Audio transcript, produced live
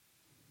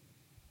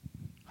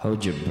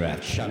Hold your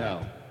breath. Shut No.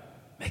 up.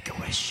 Make a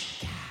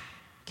wish.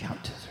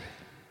 Count to 3.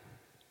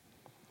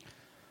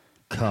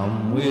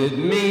 Come with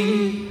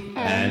me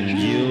and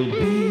you'll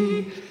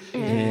be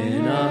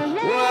in a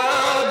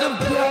world of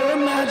pure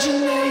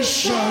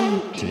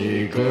imagination.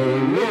 Take a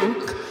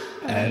look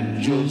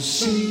and you'll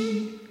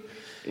see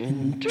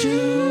into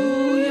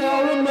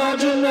your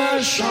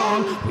imagination.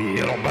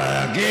 We'll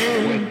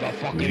begin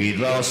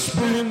with a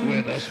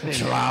spin,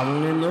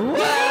 traveling the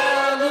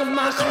world of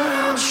my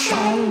crown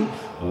show.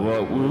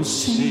 What we'll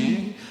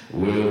see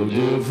will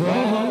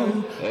defy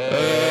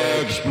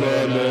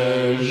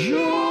explanation.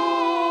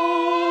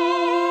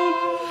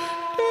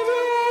 If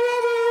you wanna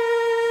be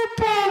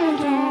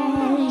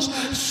paradise,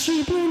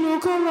 simply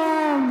look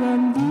around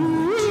and do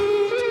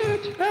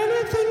it.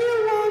 Anything you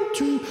want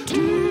to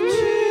do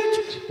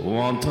it.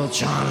 Want to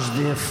change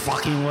the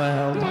fucking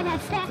world?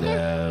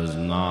 There's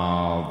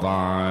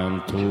nothing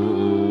to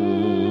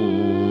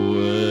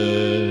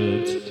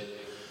it.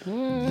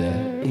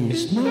 There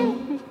is no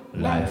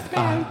life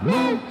I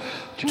know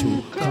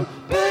to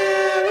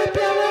compare with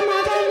your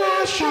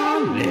imagination.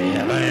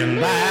 Living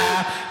there,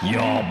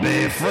 you'll be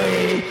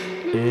free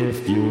if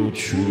you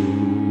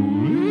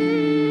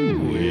truly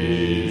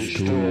wish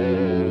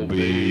to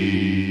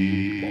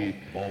be.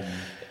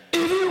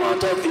 If you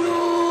want to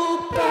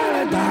view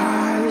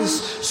paradise,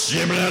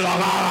 simply look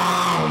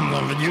around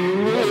and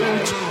view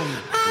it.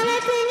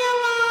 Anything you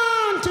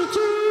want to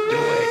do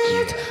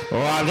it.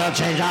 Want to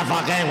change our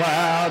fucking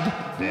world?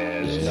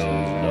 There's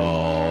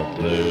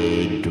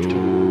nothing to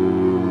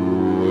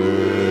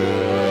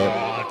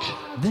it.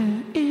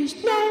 There is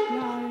no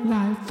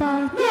life I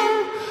know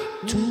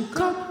to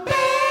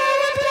compare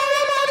with your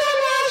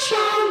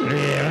imagination.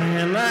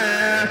 Living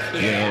there,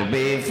 you'll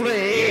be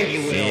free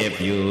if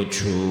you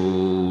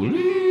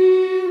truly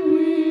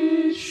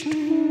wish to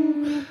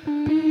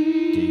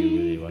be. Do you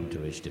really want to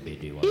wish to be?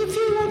 Do you want if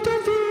you want to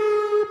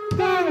view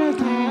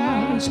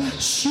paradise,